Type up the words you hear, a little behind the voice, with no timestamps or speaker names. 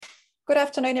Good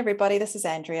afternoon, everybody. This is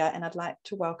Andrea, and I'd like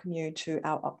to welcome you to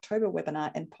our October webinar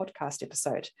and podcast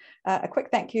episode. A quick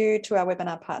thank you to our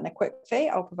webinar partner, QuickFee.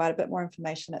 I'll provide a bit more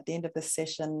information at the end of this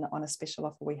session on a special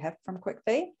offer we have from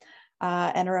QuickFee.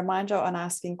 And a reminder on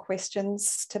asking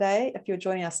questions today. If you're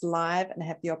joining us live and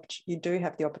you do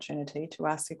have the opportunity to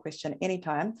ask a question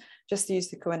anytime, just use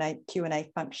the Q&A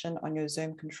function on your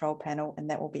Zoom control panel, and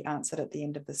that will be answered at the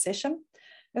end of the session.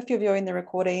 If you're viewing the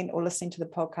recording or listening to the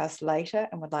podcast later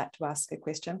and would like to ask a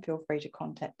question, feel free to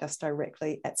contact us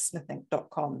directly at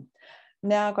smithinc.com.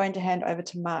 Now going to hand over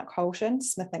to Mark Holton,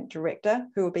 Smithinc Director,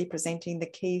 who will be presenting the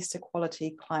keys to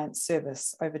quality client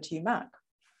service. Over to you, Mark.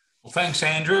 Well, thanks,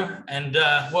 Andrew, and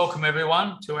welcome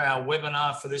everyone to our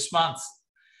webinar for this month.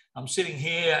 I'm sitting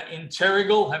here in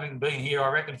Terrigal, having been here, I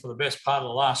reckon, for the best part of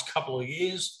the last couple of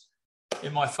years,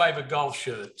 in my favourite golf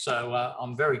shirt. So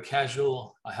I'm very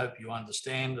casual. I hope you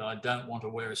understand that I don't want to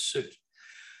wear a suit.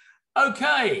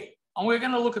 Okay, and we're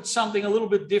going to look at something a little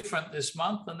bit different this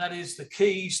month, and that is the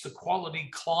keys to quality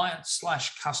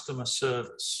client/customer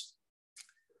service.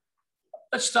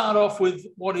 Let's start off with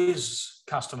what is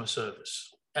customer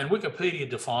service. And Wikipedia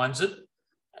defines it,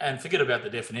 and forget about the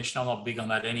definition, I'm not big on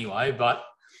that anyway, but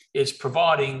it's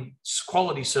providing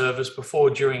quality service before,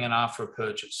 during, and after a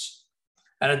purchase.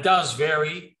 And it does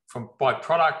vary by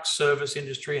product, service,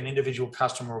 industry, and individual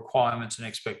customer requirements and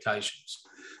expectations.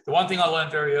 The one thing I learned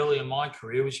very early in my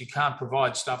career was you can't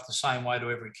provide stuff the same way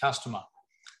to every customer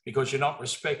because you're not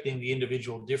respecting the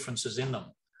individual differences in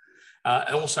them.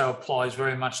 It also applies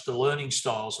very much to learning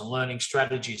styles and learning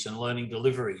strategies and learning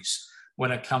deliveries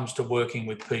when it comes to working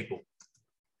with people.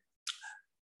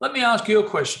 Let me ask you a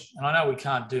question, and I know we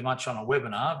can't do much on a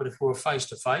webinar, but if we were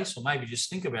face-to-face, or maybe just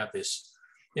think about this.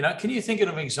 Can you think of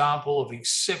an example of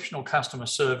exceptional customer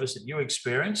service that you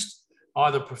experienced,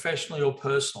 either professionally or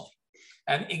personally,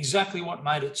 and exactly what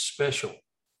made it special?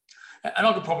 And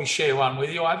I could probably share one with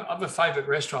you. I have a favourite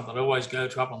restaurant that I always go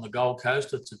to up on the Gold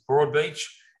Coast. It's at Broadbeach.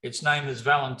 Its name is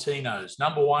Valentino's.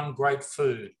 Number one, great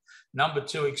food. Number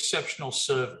two, exceptional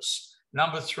service.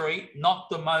 Number three, not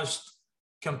the most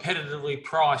competitively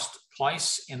priced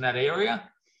place in that area.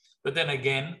 But then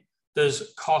again,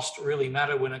 does cost really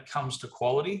matter when it comes to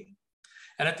quality?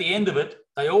 And at the end of it,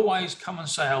 they always come and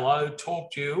say hello,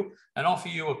 talk to you, and offer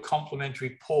you a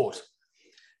complimentary port.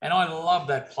 And I love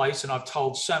that place, and I've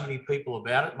told so many people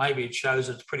about it. Maybe it shows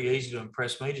it's pretty easy to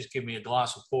impress me. Just give me a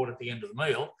glass of port at the end of the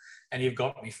meal, and you've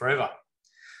got me forever.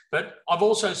 But I've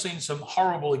also seen some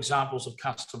horrible examples of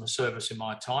customer service in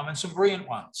my time, and some brilliant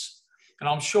ones. And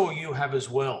I'm sure you have as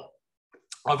well.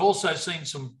 I've also seen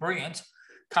some brilliant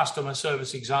customer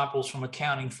service examples from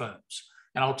accounting firms,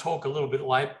 and I'll talk a little bit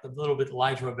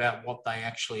later about what they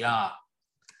actually are.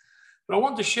 But I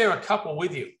want to share a couple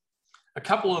with you, a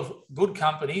couple of good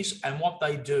companies and what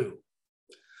they do.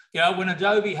 When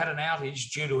Adobe had an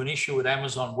outage due to an issue with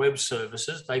Amazon Web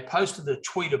Services, they posted a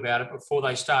tweet about it before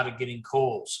they started getting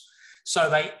calls. So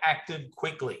they acted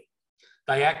quickly.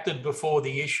 They acted before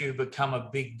the issue became a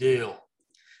big deal.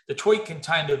 The tweet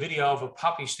contained a video of a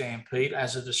puppy stampede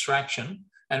as a distraction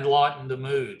and lightened the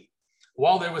mood.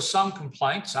 While there were some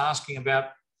complaints asking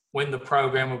about when the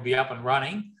program would be up and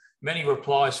running, many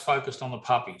replies focused on the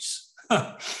puppies.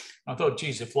 I thought,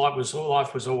 geez, if life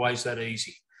was always that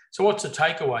easy. So what's the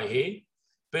takeaway here?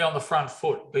 Be on the front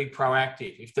foot, be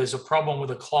proactive. If there's a problem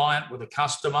with a client, with a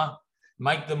customer,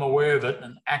 make them aware of it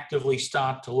and actively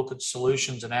start to look at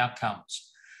solutions and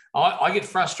outcomes. I get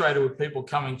frustrated with people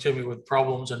coming to me with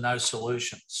problems and no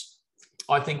solutions.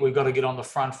 I think we've got to get on the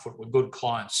front foot with good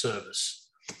client service.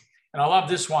 And I love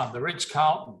this one, the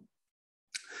Ritz-Carlton.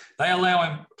 They allow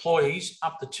employees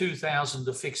up to $2,000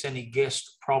 to fix any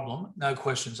guest problem, no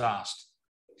questions asked.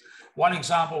 One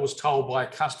example was told by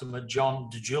a customer, John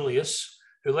DeJulius,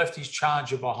 who left his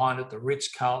charger behind at the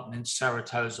Ritz-Carlton in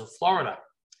Saratoga, Florida.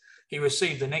 He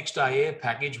received the next day air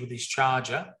package with his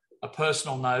charger, a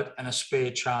personal note, and a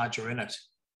spare charger in it.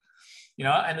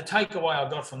 And the takeaway I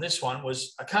got from this one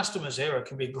was a customer's error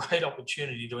can be a great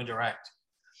opportunity to interact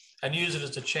and use it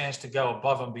as a chance to go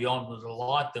above and beyond to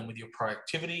delight them with your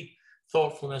proactivity,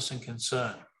 thoughtfulness, and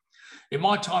concern. In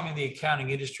my time in the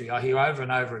accounting industry, I hear over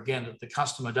and over again that the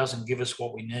customer doesn't give us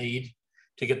what we need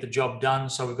to get the job done.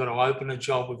 So we've got to open a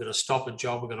job, we've got to stop a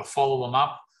job, we've got to follow them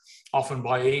up, often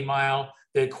by email.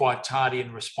 They're quite tardy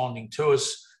in responding to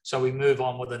us, so we move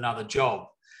on with another job.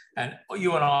 And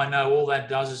you and I know all that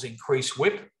does is increase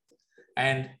WIP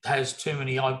and has too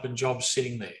many open jobs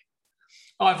sitting there.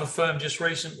 I have a firm just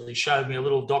recently showed me a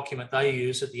little document they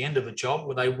use at the end of a job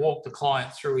where they walk the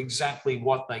client through exactly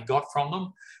what they got from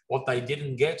them, what they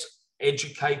didn't get,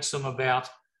 educates them about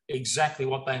exactly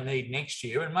what they need next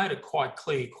year, and made it quite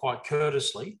clear, quite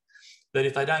courteously, that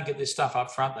if they don't get this stuff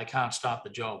up front, they can't start the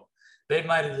job. They've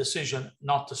made a decision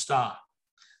not to start.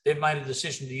 They've made a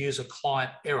decision to use a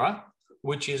client error,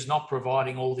 which is not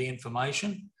providing all the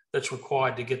information that's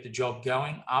required to get the job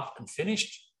going, up and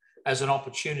finished, as an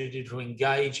opportunity to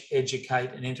engage,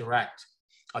 educate, and interact.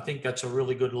 I think that's a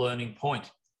really good learning point.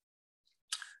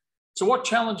 So what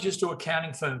challenges do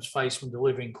accounting firms face when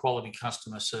delivering quality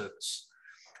customer service?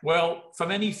 Well, for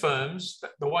many firms,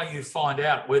 the way you find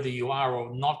out whether you are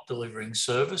or not delivering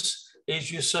service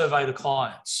is you survey the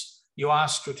clients. You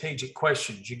ask strategic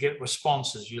questions, you get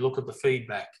responses, you look at the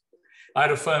feedback. I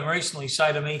had a firm recently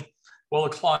say to me, well, the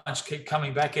clients keep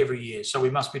coming back every year, so we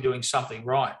must be doing something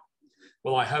right.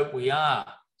 Well, I hope we are.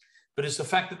 But it's the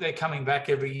fact that they're coming back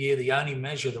every year, the only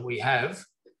measure that we have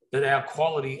that our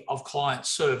quality of client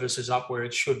service is up where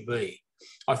it should be.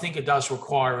 I think it does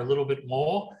require a little bit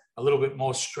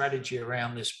more strategy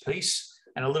around this piece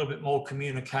and a little bit more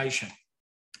communication.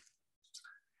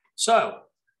 So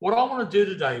what I want to do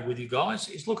today with you guys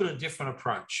is look at a different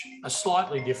approach, a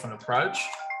slightly different approach,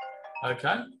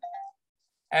 okay?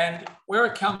 And where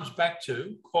it comes back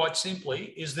to, quite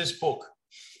simply, is this book.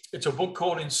 It's a book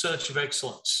called In Search of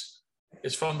Excellence.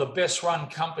 It's from the best run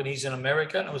companies in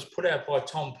America, and it was put out by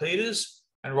Tom Peters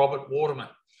and Robert Waterman.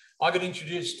 I got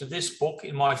introduced to this book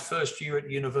in my first year at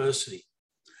university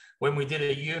when we did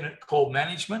a unit called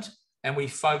Management, and we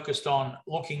focused on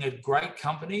looking at great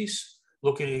companies,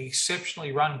 looking at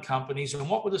exceptionally run companies, and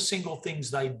what were the single things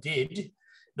they did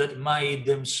that made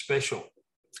them special.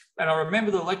 And I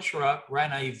remember the lecturer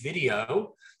ran a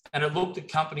video and it looked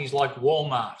at companies like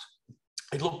Walmart.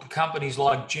 It looked at companies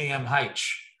like GMH,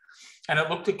 and it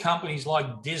looked at companies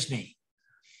like Disney.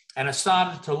 And it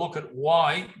started to look at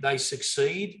why they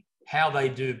succeed, how they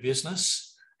do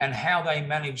business, and how they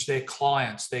manage their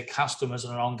clients, their customers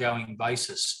on an ongoing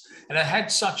basis. And it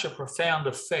had such a profound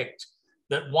effect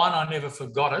that, one, I never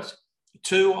forgot it.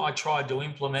 Two, I tried to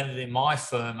implement it in my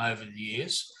firm over the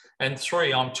years. And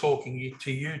three, I'm talking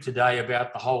to you today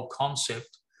about the whole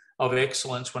concept of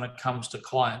excellence when it comes to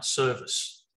client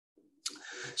service.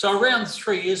 So around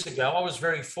 3 years ago, I was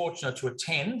very fortunate to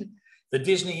attend the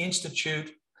Disney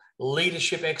Institute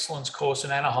Leadership Excellence course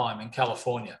in Anaheim in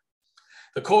California.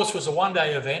 The course was a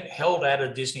one-day event held at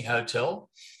a Disney hotel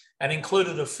and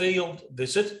included a field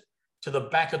visit to the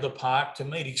back of the park to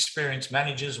meet experienced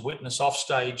managers, witness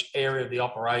offstage area of the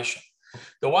operation.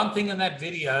 The one thing in that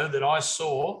video that I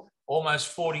saw almost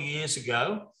 40 years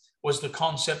ago was the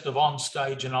concept of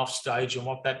on-stage and off-stage and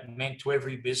what that meant to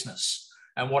every business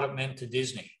and what it meant to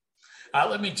Disney.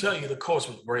 Let me tell you, the course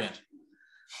was brilliant.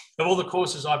 Of all the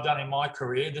courses I've done in my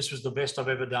career, this was the best I've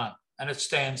ever done. And it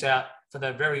stands out for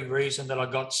that very reason that I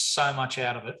got so much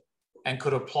out of it and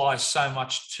could apply so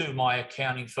much to my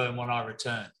accounting firm when I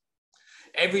returned.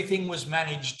 Everything was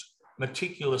managed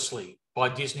meticulously by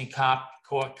Disney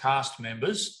cast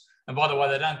members. And by the way,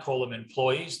 they don't call them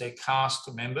employees, they're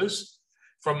cast members,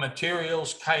 from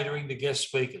materials, catering to guest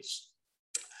speakers.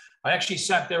 I actually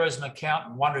sat there as an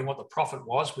accountant wondering what the profit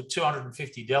was with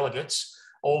 250 delegates,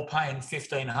 all paying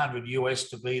 $1,500 US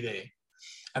to be there.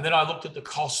 And then I looked at the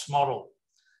cost model,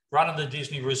 run at the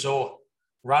Disney resort,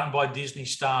 run by Disney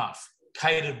staff,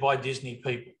 catered by Disney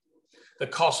people. The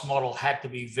cost model had to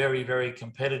be very, very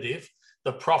competitive.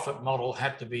 The profit model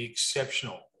had to be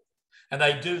exceptional. And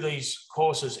they do these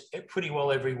courses pretty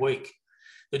well every week.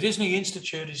 The Disney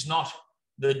Institute is not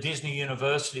the Disney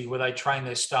University where they train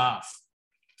their staff.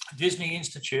 Disney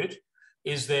Institute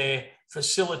is their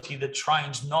facility that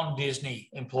trains non-Disney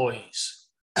employees,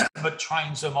 but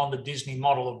trains them on the Disney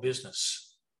model of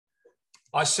business.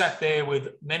 I sat there with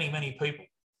many, many people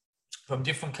from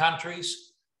different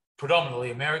countries,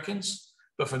 predominantly Americans,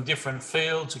 but from different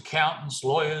fields, accountants,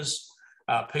 lawyers,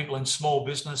 people in small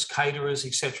business, caterers,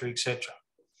 etc., etc.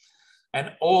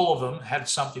 And all of them had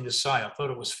something to say. I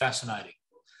thought it was fascinating.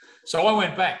 So I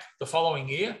went back the following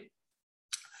year,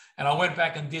 and I went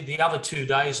back and did the other 2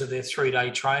 days of their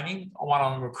 3-day training, one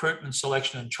on recruitment,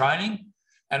 selection and training,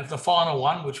 and the final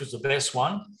one, which was the best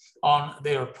one, on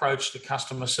their approach to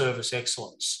customer service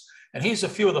excellence. And here's a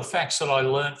few of the facts that I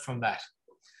learned from that.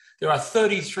 There are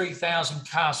 33,000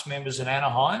 cast members in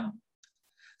Anaheim.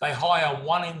 They hire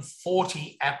 1 in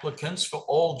 40 applicants for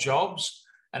all jobs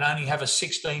and only have a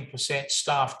 16%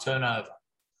 staff turnover.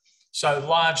 So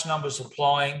large numbers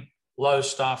applying, low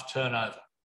staff turnover.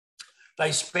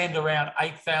 They spend around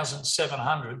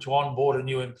 $8,700 to onboard a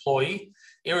new employee,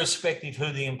 irrespective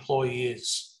who the employee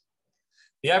is.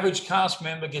 The average cast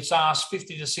member gets asked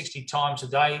 50 to 60 times a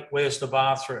day, where's the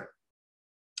bathroom?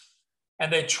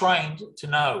 And they're trained to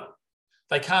know.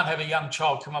 They can't have a young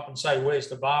child come up and say, where's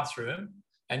the bathroom?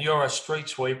 And you're a street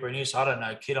sweeper and you say, I don't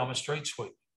know, kid, I'm a street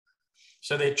sweeper.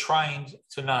 So they're trained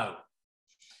to know.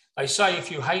 They say if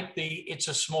you hate the It's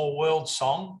a Small World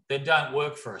song, then don't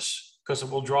work for us because it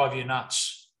will drive you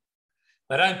nuts.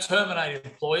 They don't terminate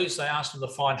employees. They ask them to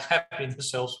find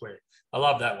happiness elsewhere. I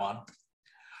love that one.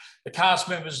 The cast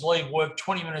members leave work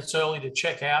 20 minutes early to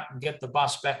check out and get the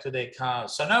bus back to their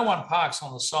cars. So no one parks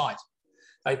on the site.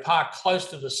 They park close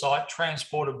to the site,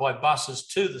 transported by buses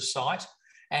to the site,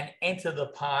 and enter the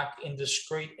park in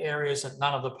discreet areas that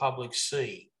none of the public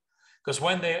see. Because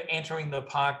when they're entering the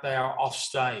park, they are off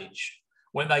stage.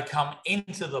 When they come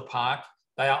into the park,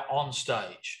 they are on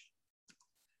stage.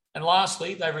 And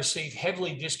lastly, they receive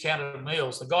heavily discounted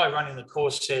meals. The guy running the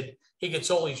course said he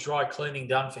gets all his dry cleaning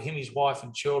done for him, his wife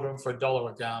and children for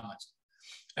 $1 a garment.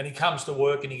 And he comes to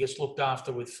work and he gets looked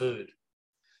after with food.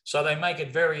 So they make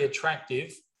it very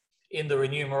attractive in the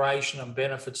remuneration and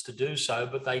benefits to do so,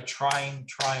 but they train.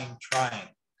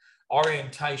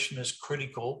 Orientation is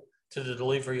critical to the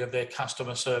delivery of their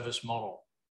customer service model.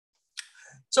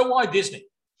 So why Disney?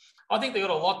 I think they've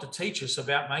got a lot to teach us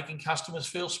about making customers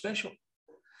feel special.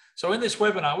 So in this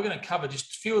webinar, we're going to cover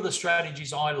just a few of the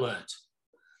strategies I learned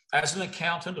as an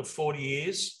accountant of 40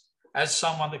 years, as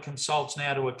someone that consults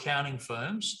now to accounting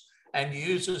firms and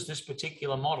uses this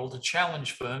particular model to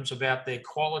challenge firms about their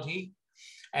quality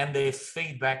and their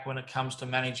feedback when it comes to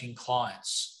managing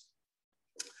clients.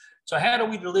 So how do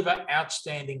we deliver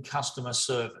outstanding customer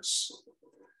service?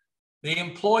 The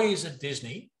employees at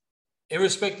Disney,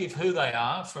 irrespective of who they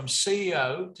are, from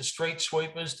CEO to street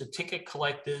sweepers to ticket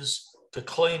collectors to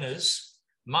cleaners,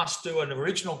 must do an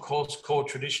original course called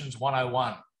Traditions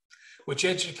 101, which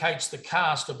educates the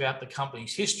cast about the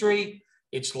company's history,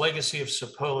 its legacy of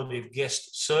superlative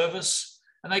guest service,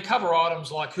 and they cover items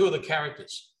like who are the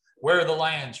characters, where are the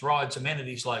lands, rides,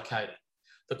 amenities located,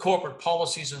 the corporate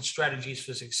policies and strategies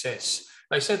for success.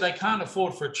 They said they can't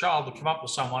afford for a child to come up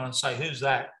with someone and say, who's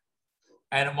that?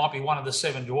 And it might be one of the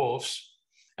 7 dwarfs.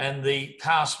 And the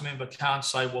cast member can't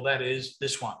say, well, that is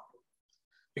this one.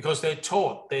 Because they're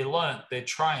taught, they're learnt, they're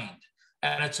trained.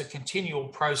 And it's a continual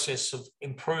process of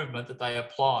improvement that they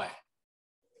apply.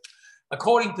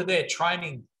 According to their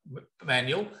training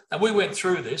manual, and we went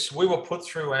through this, we were put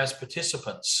through as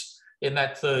participants in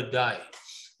that 3rd day.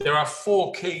 There are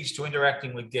 4 keys to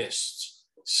interacting with guests: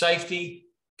 safety,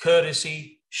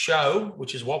 courtesy, show,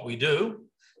 which is what we do,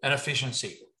 and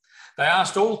efficiency. They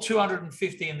asked all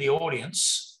 250 in the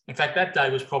audience, in fact, that day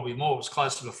was probably more, it was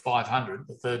closer to 500,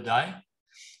 the 3rd day,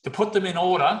 to put them in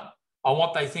order on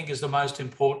what they think is the most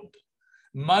important.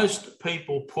 Most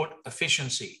people put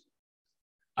efficiency,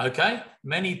 okay?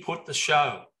 Many put the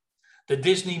show. The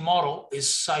Disney model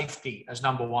is safety as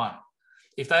number 1.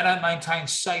 If they don't maintain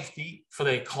safety for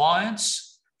their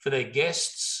clients, for their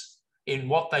guests, in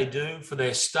what they do for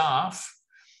their staff,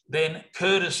 then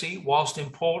courtesy, whilst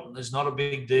important, is not a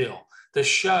big deal. The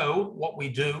show, what we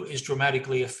do, is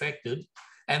dramatically affected,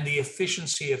 and the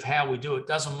efficiency of how we do it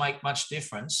doesn't make much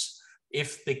difference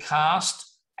if the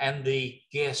cast and the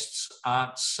guests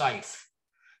aren't safe.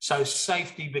 So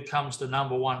safety becomes the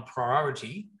number 1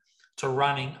 priority to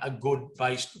running a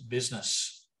good-based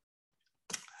business.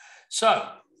 So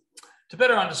to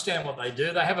better understand what they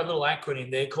do, they have a little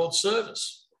acronym there called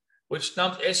SERVICE, which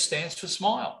S stands for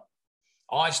smile.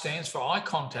 I stands for eye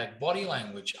contact, body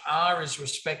language. R is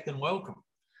respect and welcome.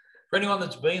 For anyone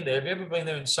that's been there, have you ever been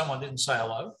there and someone didn't say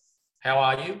hello? How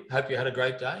are you? Hope you had a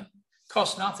great day.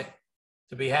 Costs nothing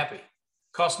to be happy.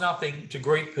 Costs nothing to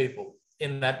greet people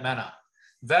in that manner.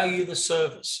 Value the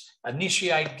service.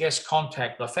 Initiate guest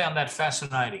contact. I found that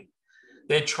fascinating.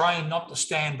 They're trained not to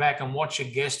stand back and watch a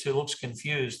guest who looks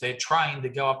confused. They're trained to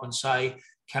go up and say,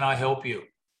 can I help you?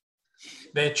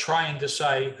 They're trained to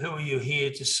say, who are you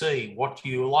here to see? What do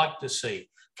you like to see?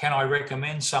 Can I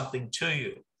recommend something to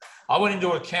you? I went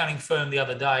into an accounting firm the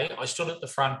other day. I stood at the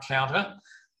front counter.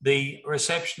 The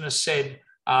receptionist said,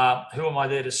 who am I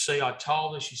there to see? I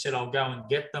told her. She said, I'll go and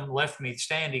get them, left me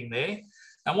standing there.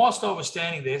 And whilst I was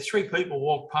standing there, 3 people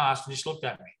walked past and just looked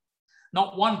at me.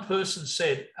 Not one person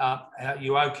said, are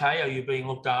you okay? Are you being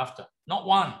looked after? Not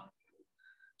one.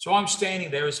 So I'm standing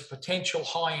there as a potential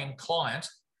high-end client,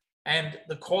 and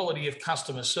the quality of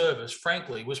customer service,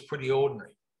 frankly, was pretty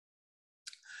ordinary.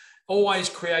 Always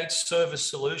create service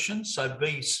solutions, so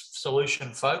be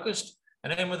solution focused,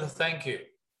 and end with a thank you.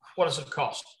 What does it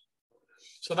cost?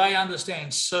 So they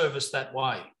understand service that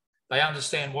way. They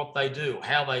understand what they do,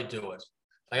 how they do it.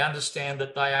 They understand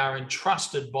that they are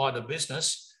entrusted by the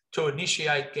business to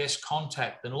initiate guest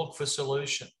contact and look for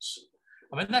solutions.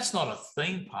 I mean, that's not a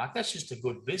theme park. That's just a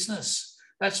good business.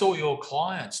 That's all your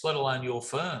clients, let alone your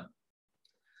firm.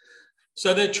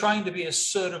 So they're trained to be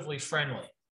assertively friendly.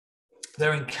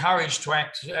 They're encouraged to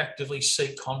actively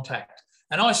seek contact.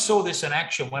 And I saw this in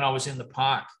action when I was in the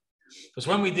park. Because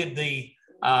when we did the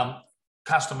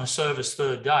customer service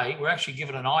third day, we're actually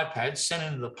given an iPad, sent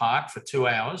into the park for 2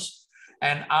 hours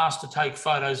and asked to take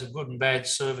photos of good and bad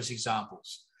service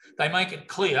examples. They make it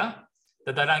clear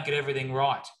that they don't get everything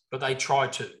right, but they try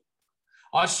to.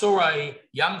 I saw a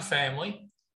young family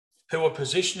who were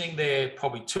positioning their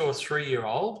probably 2 or 3 year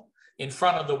old in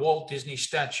front of the Walt Disney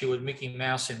statue of Mickey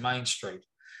Mouse in Main Street.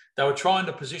 They were trying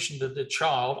to position the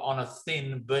child on a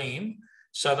thin beam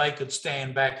so they could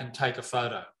stand back and take a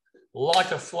photo.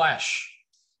 Like a flash,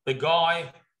 the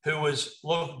guy who was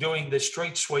doing the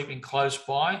street sweeping close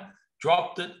by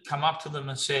dropped it, come up to them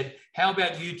and said, "How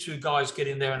about you two guys get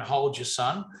in there and hold your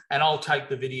son and I'll take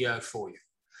the video for you."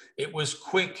 It was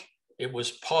quick, it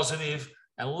was positive,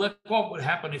 and look what would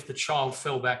happen if the child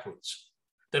fell backwards.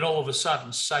 Then all of a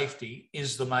sudden, safety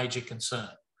is the major concern.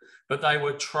 But they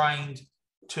were trained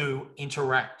to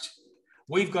interact.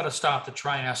 We've got to start to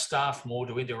train our staff more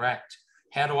to interact,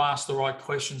 how to ask the right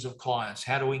questions of clients,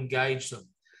 how to engage them,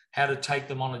 how to take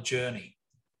them on a journey.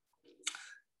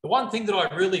 The one thing that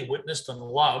I really witnessed and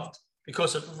loved,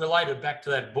 because it related back to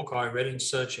that book I read, In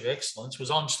Search of Excellence, was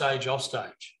on stage, off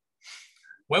stage.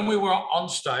 When we were on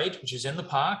stage, which is in the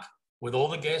park, with all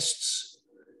the guests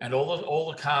and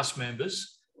all the cast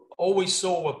members, all we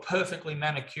saw were perfectly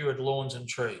manicured lawns and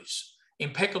trees,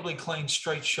 impeccably clean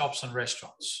street shops and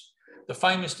restaurants. The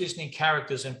famous Disney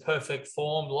characters in perfect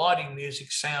form, lighting,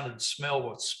 music, sound and smell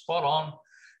were spot on,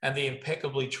 and the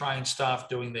impeccably trained staff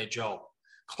doing their job.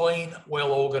 Clean,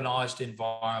 well-organised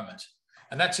environment.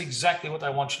 And that's exactly what they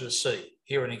want you to see,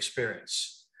 hear and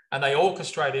experience. And they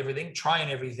orchestrate everything, train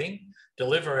everything,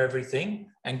 deliver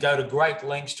everything, and go to great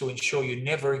lengths to ensure you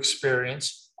never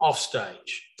experience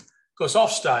offstage. Because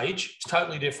offstage is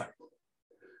totally different.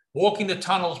 Walking the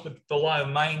tunnels below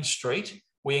Main Street,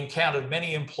 we encountered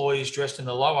many employees dressed in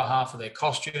the lower half of their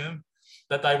costume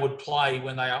that they would play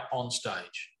when they are on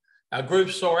stage. Our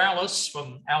group saw Alice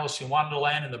from Alice in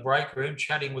Wonderland in the break room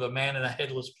chatting with a man in a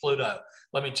headless Pluto.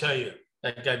 Let me tell you,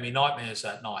 that gave me nightmares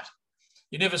that night.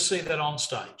 You never see that on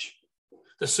stage.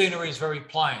 The scenery is very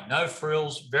plain, no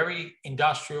frills, very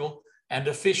industrial and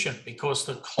efficient because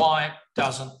the client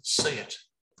doesn't see it.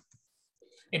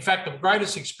 In fact, the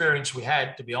greatest experience we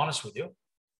had, to be honest with you,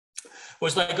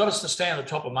 was they got us to stand at the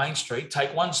top of Main Street,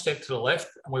 take one step to the left,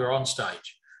 and we were on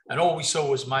stage. And all we saw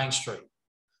was Main Street.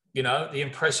 You know, the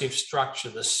impressive structure,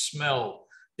 the smell,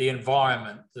 the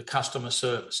environment, the customer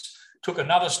service. Took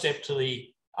another step to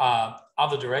the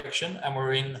other direction and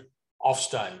we're in off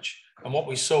stage. And what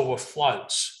we saw were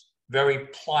floats, very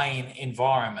plain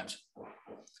environment.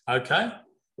 Okay,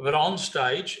 but on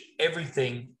stage,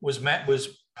 everything was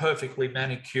perfectly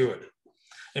manicured.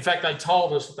 In fact, they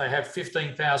told us that they have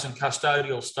 15,000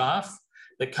 custodial staff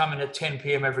that come in at 10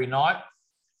 p.m. every night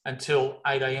until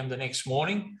 8 a.m. the next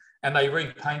morning, and they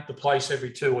repaint the place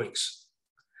every 2 weeks.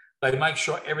 They make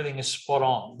sure everything is spot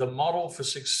on. The model for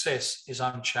success is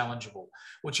unchallengeable,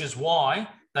 which is why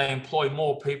they employ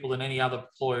more people than any other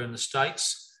employer in the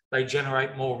States. They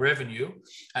generate more revenue.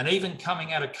 And even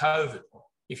coming out of COVID,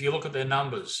 if you look at their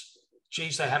numbers,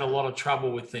 geez, they had a lot of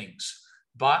trouble with things,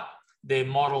 but their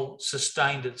model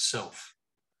sustained itself.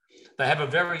 They have a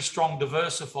very strong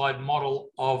diversified model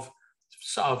of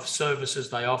services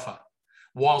they offer.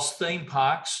 Whilst theme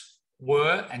parks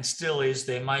were and still is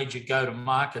their major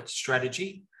go-to-market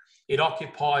strategy, it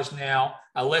occupies now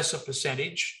a lesser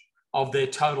percentage of their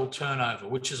total turnover,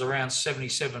 which is around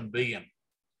 77 billion.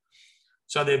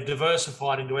 So they've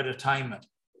diversified into entertainment,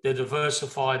 they're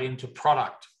diversified into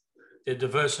product, they're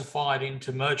diversified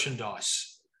into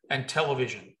merchandise and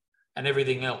television and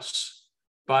everything else.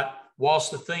 But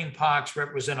whilst the theme parks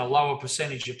represent a lower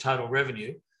percentage of total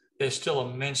revenue, they're still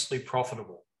immensely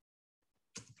profitable.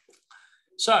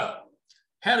 So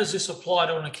how does this apply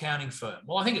to an accounting firm?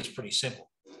 Well, I think it's pretty simple.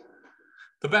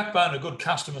 The backbone of good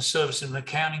customer service in an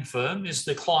accounting firm is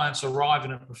the clients arrive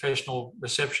in a professional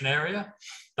reception area,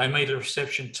 they meet a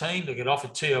reception team, they get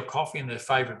offered tea or coffee and their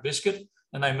favourite biscuit,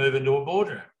 and they move into a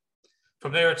boardroom.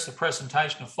 From there, it's the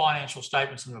presentation of financial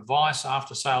statements and advice,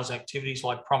 after sales activities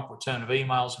like prompt return of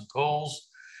emails and calls.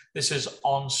 This is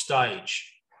on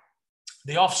stage.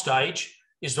 The off stage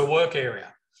is the work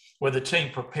area, where the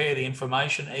team prepare the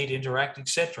information, eat, interact,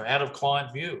 etc., out of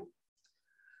client view.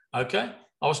 Okay,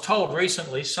 I was told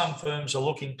recently some firms are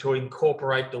looking to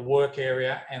incorporate the work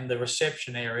area and the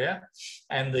reception area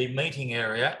and the meeting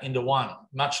area into one,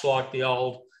 much like the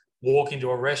old walk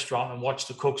into a restaurant and watch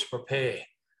the cooks prepare.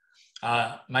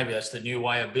 Maybe that's the new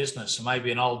way of business.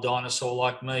 Maybe an old dinosaur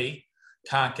like me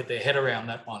can't get their head around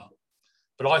that one.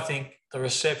 But I think the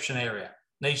reception area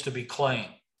needs to be clean,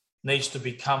 needs to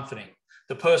be comforting.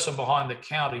 The person behind the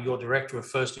counter, your director of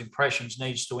first impressions,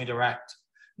 needs to interact,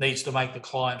 needs to make the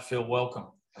client feel welcome.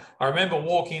 I remember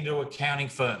walking into an accounting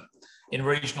firm in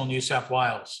regional New South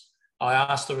Wales. I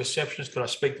asked the receptionist, could I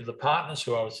speak to the partners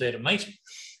who I was there to meet?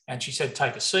 And she said,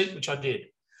 take a seat, which I did.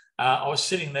 I was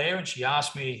sitting there and she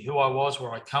asked me who I was,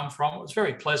 where I come from. It was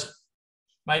very pleasant,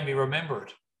 made me remember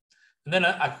it. And then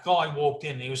a guy walked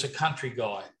in. He was a country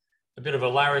guy, a bit of a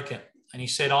larrikin. And he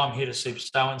said, I'm here to see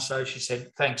so-and-so. She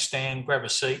said, thanks, Stan, grab a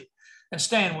seat. And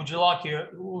Stan, would you like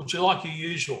your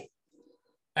usual?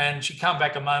 And she come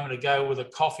back a moment ago with a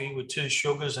coffee with 2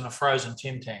 sugars and a frozen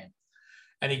Tim Tam.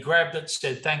 And he grabbed it,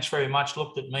 said, thanks very much,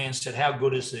 looked at me and said, how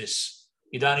good is this?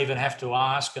 You don't even have to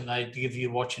ask and they give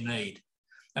you what you need.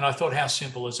 And I thought, how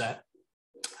simple is that?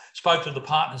 Spoke to the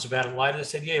partners about it later. They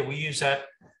said, yeah, we use that.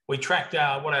 We tracked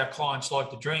what our clients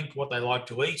like to drink, what they like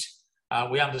to eat.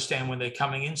 We understand when they're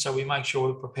coming in, so we make sure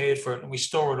we're prepared for it. And we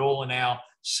store it all in our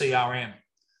CRM,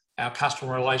 our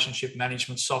customer relationship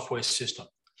management software system.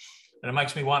 And it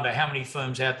makes me wonder how many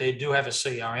firms out there do have a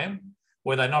CRM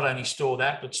where they not only store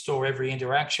that, but store every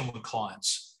interaction with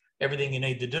clients, everything you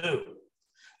need to do.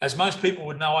 As most people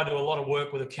would know, I do a lot of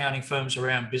work with accounting firms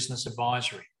around business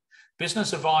advisory.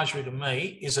 Business advisory to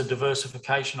me is a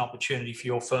diversification opportunity for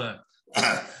your firm.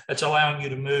 It's allowing you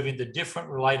to move into different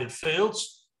related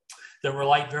fields that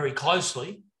relate very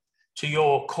closely to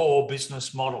your core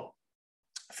business model.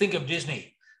 Think of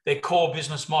Disney. Their core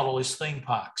business model is theme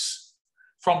parks.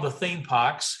 From the theme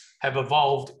parks have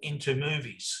evolved into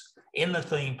movies. In the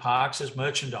theme parks is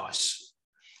merchandise.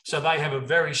 So they have a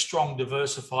very strong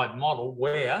diversified model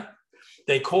where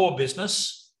their core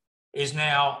business is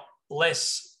now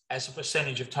less as a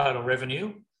percentage of total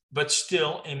revenue, but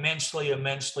still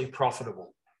immensely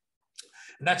profitable.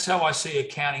 And that's how I see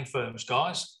accounting firms,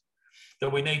 guys,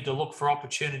 that we need to look for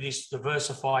opportunities to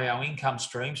diversify our income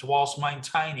streams whilst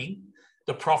maintaining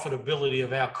the profitability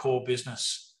of our core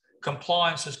business.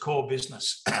 Compliance is core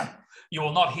business. You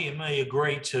will not hear me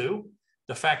agree to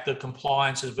the fact that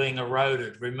compliance is being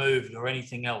eroded, removed, or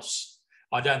anything else.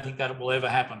 I don't think that it will ever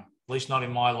happen, at least not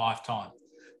in my lifetime.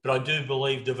 But I do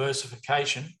believe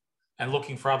diversification and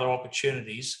looking for other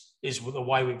opportunities is the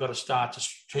way we've got to start to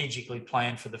strategically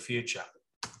plan for the future.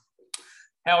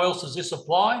 How else does this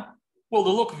apply? Well, the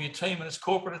look of your team and its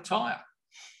corporate attire.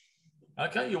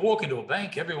 Okay, you walk into a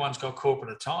bank, everyone's got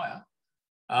corporate attire.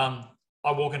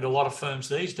 I walk into a lot of firms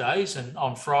these days, and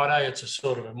on Friday, it's a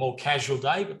sort of a more casual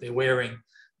day, but they're wearing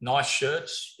nice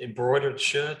shirts, embroidered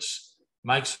shirts,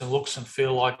 makes them look and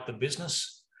feel like the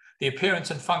business. The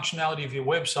appearance and functionality of your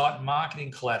website and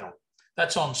marketing collateral,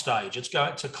 that's on stage.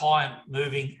 It's a client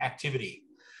moving activity.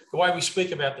 The way we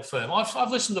speak about the firm,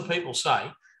 I've listened to people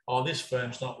say, oh, this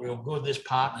firm's not real good, this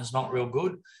partner's not real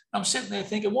good. And I'm sitting there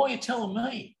thinking, why are you telling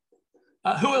me?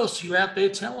 Who else are you out there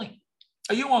telling?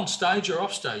 Are you on stage or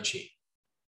off stage here?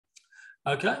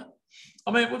 Okay.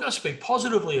 I mean, we've got to speak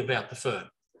positively about the firm.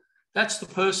 That's the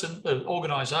person, the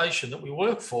organisation that we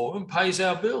work for and pays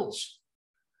our bills.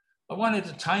 I won't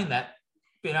entertain that,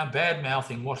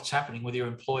 bad-mouthing what's happening with your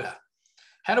employer.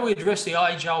 How do we address the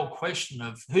age-old question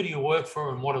of who do you work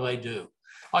for and what do they do?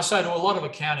 I say to a lot of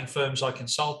accounting firms I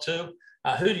consult to,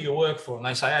 who do you work for? And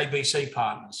they say ABC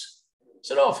Partners. I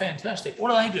said, oh, fantastic. What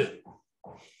do they do?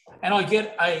 And I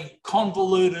get a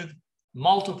convoluted,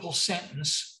 multiple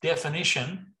sentence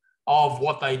definition of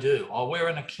what they do. Oh, we're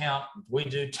an accountant, we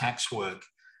do tax work,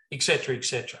 etc.,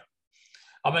 etc.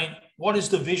 I mean, what is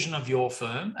the vision of your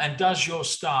firm? And does your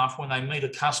staff, when they meet a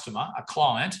customer, a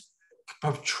client,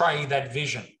 portray that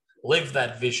vision, live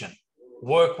that vision,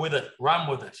 work with it, run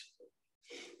with it?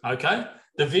 Okay?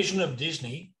 The vision of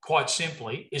Disney, quite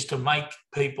simply, is to make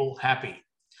people happy.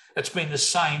 It's been the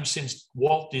same since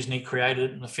Walt Disney created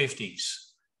it in the 50s.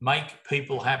 Make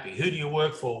people happy. Who do you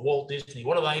work for? Walt Disney.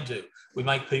 What do they do? We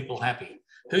make people happy.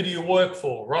 Who do you work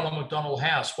for? Ronald McDonald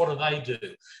House. What do they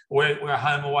do? We're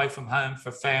home away from home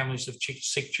for families of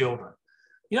sick children.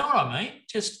 You know what I mean?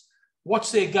 Just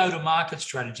what's their go-to-market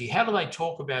strategy? How do they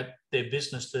talk about their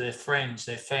business to their friends,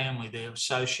 their family, their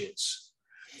associates?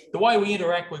 The way we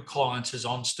interact with clients is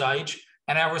on stage,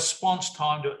 and our response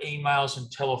time to emails and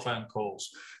telephone calls.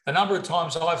 The number of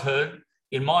times I've heard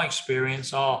in my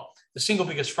experience, the single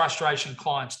biggest frustration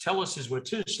clients tell us is we're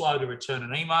too slow to return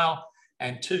an email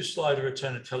and too slow to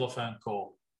return a telephone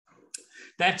call.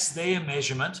 That's their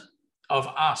measurement of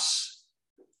us.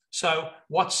 So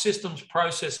what systems,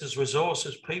 processes,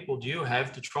 resources, people do you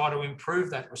have to try to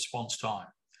improve that response time?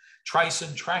 Trace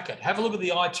and track it. Have a look at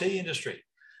the IT industry.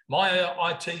 My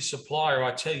IT supplier,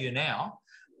 I tell you now,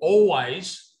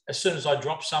 always, as soon as I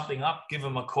drop something up, give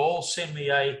them a call, send me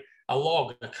a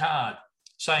log, a card,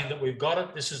 saying that we've got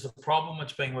it, this is the problem,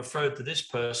 it's being referred to this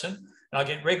person. And I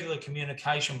get regular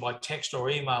communication by text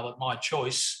or email at my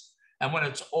choice. And when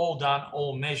it's all done,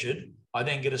 all measured, I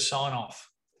then get a sign off.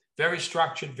 Very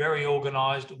structured, very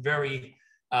organised, very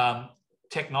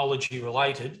technology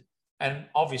related. And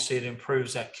obviously it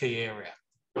improves that key area.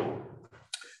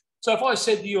 So if I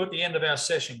said to you at the end of our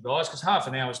session, guys, because half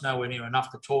an hour is nowhere near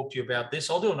enough to talk to you about this,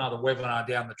 I'll do another webinar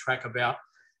down the track about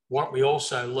what we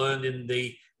also learned in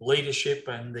the leadership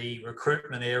and the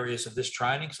recruitment areas of this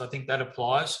training, because I think that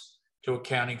applies to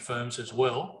accounting firms as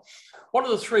well. What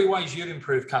are the 3 ways you'd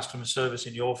improve customer service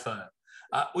in your firm?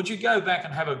 Would you go back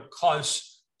and have a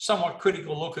close, somewhat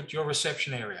critical look at your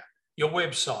reception area, your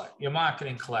website, your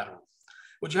marketing collateral?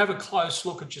 Would you have a close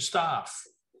look at your staff,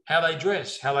 how they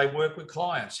dress, how they work with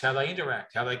clients, how they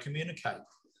interact, how they communicate?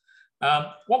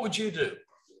 What would you do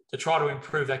to try to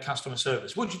improve that customer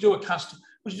service? Would you do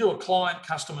a client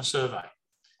customer survey?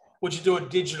 Would you do it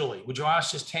digitally? Would you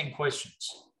ask just 10 questions?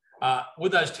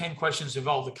 Would those 10 questions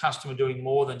involve the customer doing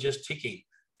more than just ticking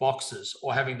boxes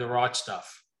or having the right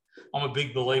stuff? I'm a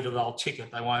big believer they'll tick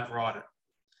it, they won't write it.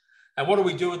 And what do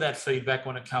we do with that feedback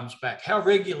when it comes back? How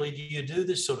regularly do you do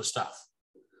this sort of stuff?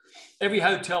 Every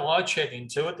hotel I check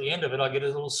into, at the end of it, I get a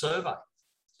little survey.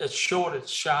 It's short,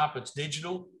 it's sharp, it's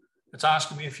digital. It's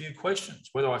asking me a few questions.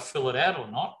 Whether I fill it out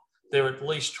or not, they're at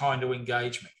least trying to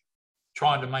engage me,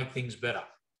 trying to make things better.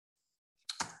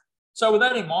 So with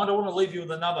that in mind, I want to leave you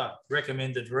with another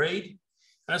recommended read,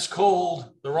 and it's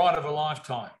called The Ride of a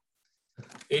Lifetime.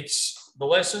 It's the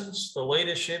lessons, the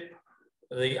leadership,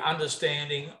 the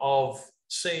understanding of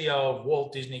CEO of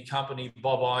Walt Disney Company,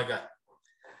 Bob Iger.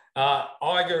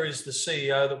 Iger is the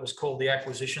CEO that was called the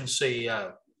acquisition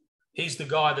CEO. He's the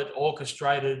guy that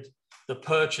orchestrated the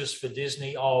purchase for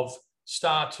Disney of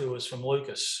Star Tours from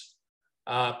Lucas,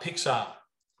 Pixar.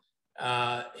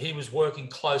 He was working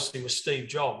closely with Steve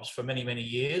Jobs for many, many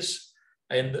years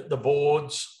and the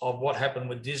boards of what happened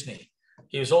with Disney.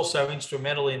 He was also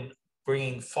instrumental in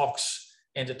bringing Fox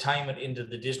Entertainment into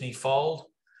the Disney fold,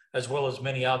 as well as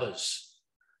many others.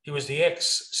 He was the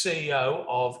ex-CEO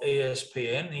of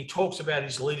ESPN, and he talks about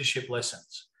his leadership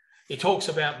lessons. He talks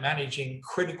about managing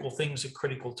critical things at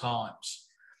critical times.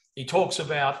 He talks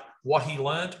about what he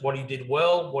learned, what he did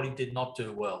well, what he did not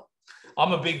do well.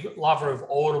 I'm a big lover of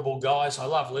Audible, guys. I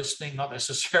love listening, not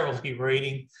necessarily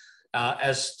reading,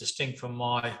 as distinct from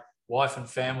my wife and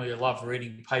family. I love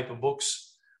reading paper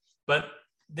books. But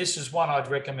this is one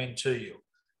I'd recommend to you.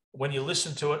 When you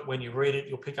listen to it, when you read it,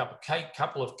 you'll pick up a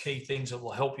couple of key things that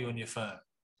will help you in your firm.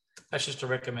 That's just a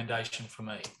recommendation for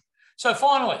me. So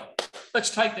finally, let's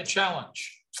take the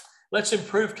challenge. Let's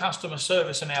improve customer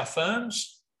service in our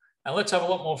firms, and let's have a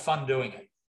lot more fun doing it.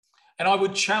 And I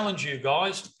would challenge you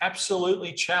guys,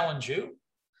 absolutely challenge you,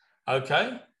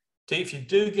 okay, to, if you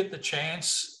do get the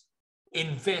chance,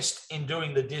 invest in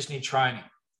doing the Disney training.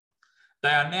 They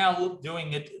are now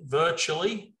doing it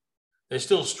virtually. They're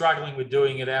still struggling with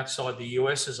doing it outside the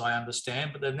US, as I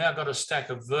understand, but they've now got a stack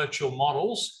of virtual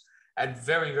models at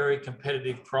very, very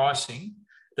competitive pricing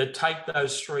that take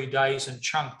those 3 days and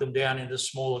chunk them down into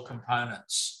smaller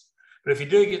components. But if you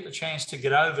do get the chance to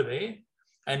get over there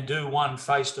and do one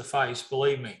face-to-face,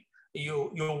 believe me,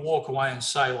 you'll walk away and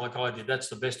say, like I did, that's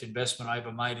the best investment I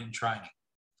ever made in training.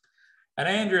 And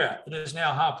Andrea, it is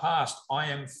now past. I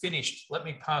am finished. Let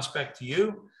me pass back to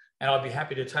you, and I'd be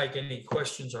happy to take any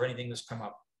questions or anything that's come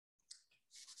up.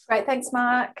 Great, thanks,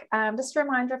 Mark. Just a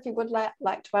reminder, if you would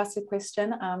like to ask a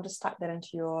question, just type that into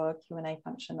your Q&A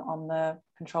function on the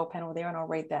control panel there, and I'll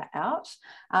read that out.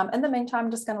 In the meantime,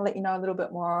 I'm just going to let you know a little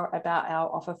bit more about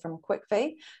our offer from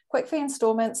QuickFee. QuickFee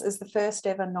Instalments is the first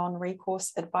ever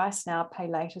non-recourse advice now, pay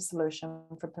later solution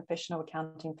for professional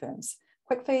accounting firms.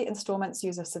 QuickFee Instalments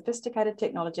use a sophisticated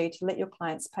technology to let your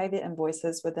clients pay their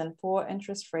invoices within 4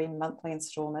 interest-free monthly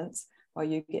instalments while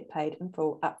you get paid in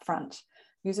full upfront.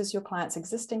 Uses your client's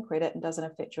existing credit and doesn't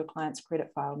affect your client's credit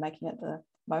file, making it the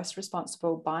most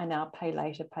responsible buy now, pay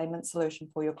later payment solution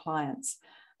for your clients.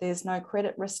 There's no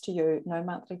credit risk to you, no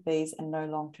monthly fees, and no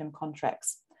long-term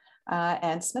contracts.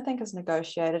 And Smith Inc has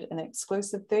negotiated an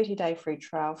exclusive 30-day free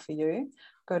trial for you.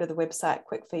 Go to the website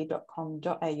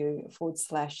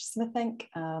quickfee.com.au/Smith Inc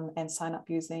and sign up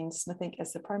using Smith Inc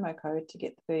as the promo code to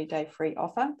get the 30-day free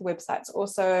offer. The website's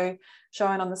also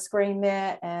showing on the screen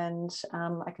there, and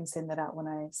I can send that out when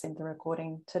I send the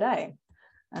recording today.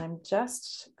 I'm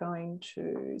just going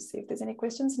to see if there's any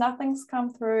questions. Nothing's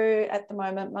come through at the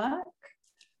moment, Mark.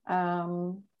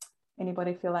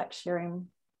 Anybody feel like sharing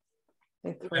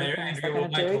their 3 things they're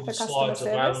going to do for customer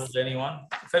service? To anyone.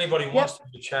 If anybody wants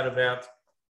to chat about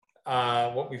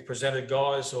what we've presented,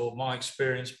 guys, or my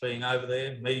experience being over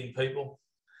there, meeting people,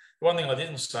 one thing I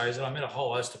didn't say is that I met a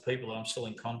whole host of people that I'm still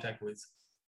in contact with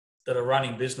that are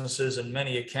running businesses, and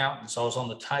many accountants. I was on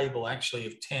the table actually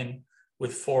of 10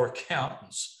 with 4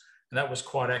 accountants. And that was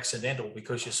quite accidental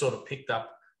because you sort of picked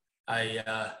up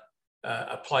a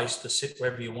place to sit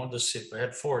wherever you wanted to sit. We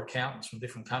had 4 accountants from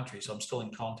different countries. I'm still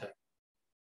in contact.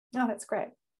 Oh, that's great.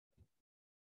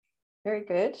 Very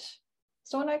good.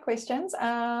 Still no questions.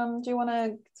 Do you want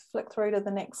to flick through to the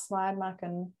next slide, Mark,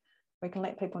 and we can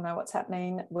let people know what's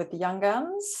happening with the Young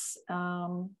Guns.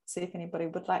 See if anybody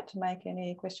would like to make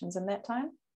any questions in that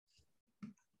time.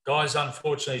 Guys,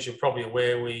 unfortunately, as you're probably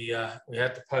aware, we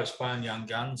had to postpone Young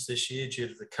Guns this year due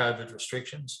to the COVID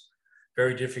restrictions.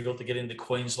 Very difficult to get into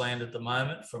Queensland at the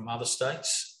moment from other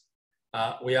states.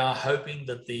 We are hoping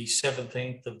that the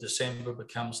 17th of December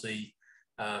becomes the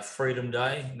Freedom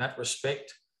Day in that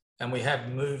respect. And we have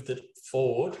moved it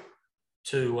forward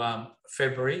to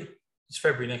February. It's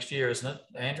February next year, isn't it,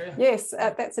 Andrea? Yes,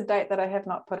 that's a date that I have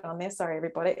not put on there. Sorry,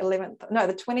 everybody.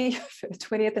 The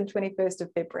 20th and 21st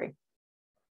of February.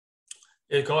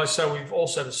 Yeah, guys, so we've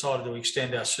also decided to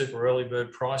extend our super early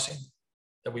bird pricing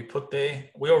that we put there.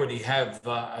 We already have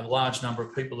a large number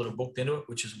of people that have booked into it,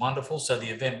 which is wonderful. So the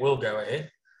event will go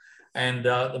ahead. And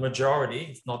the majority,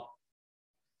 if not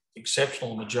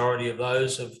exceptional majority of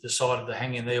those, have decided to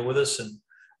hang in there with us and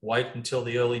wait until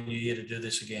the early new year to do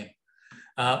this again.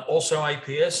 Also,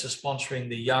 APS is sponsoring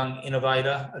the Young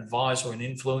Innovator, Advisor and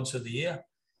Influencer of the Year.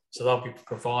 So they'll be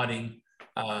providing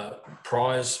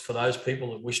prize for those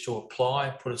people that wish to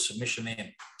apply, put a submission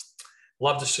in.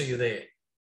 Love to see you there.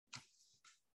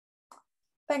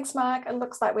 Thanks, Mark. It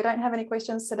looks like we don't have any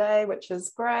questions today, which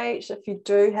is great. If you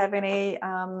do have any,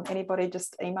 anybody,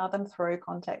 just email them through,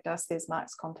 contact us. There's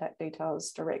Mark's contact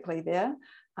details directly there.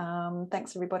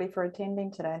 Thanks, everybody, for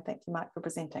attending today. And thank you, Mark, for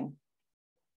presenting.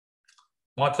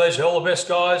 My pleasure. All the best,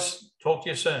 guys. Talk to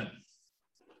you soon.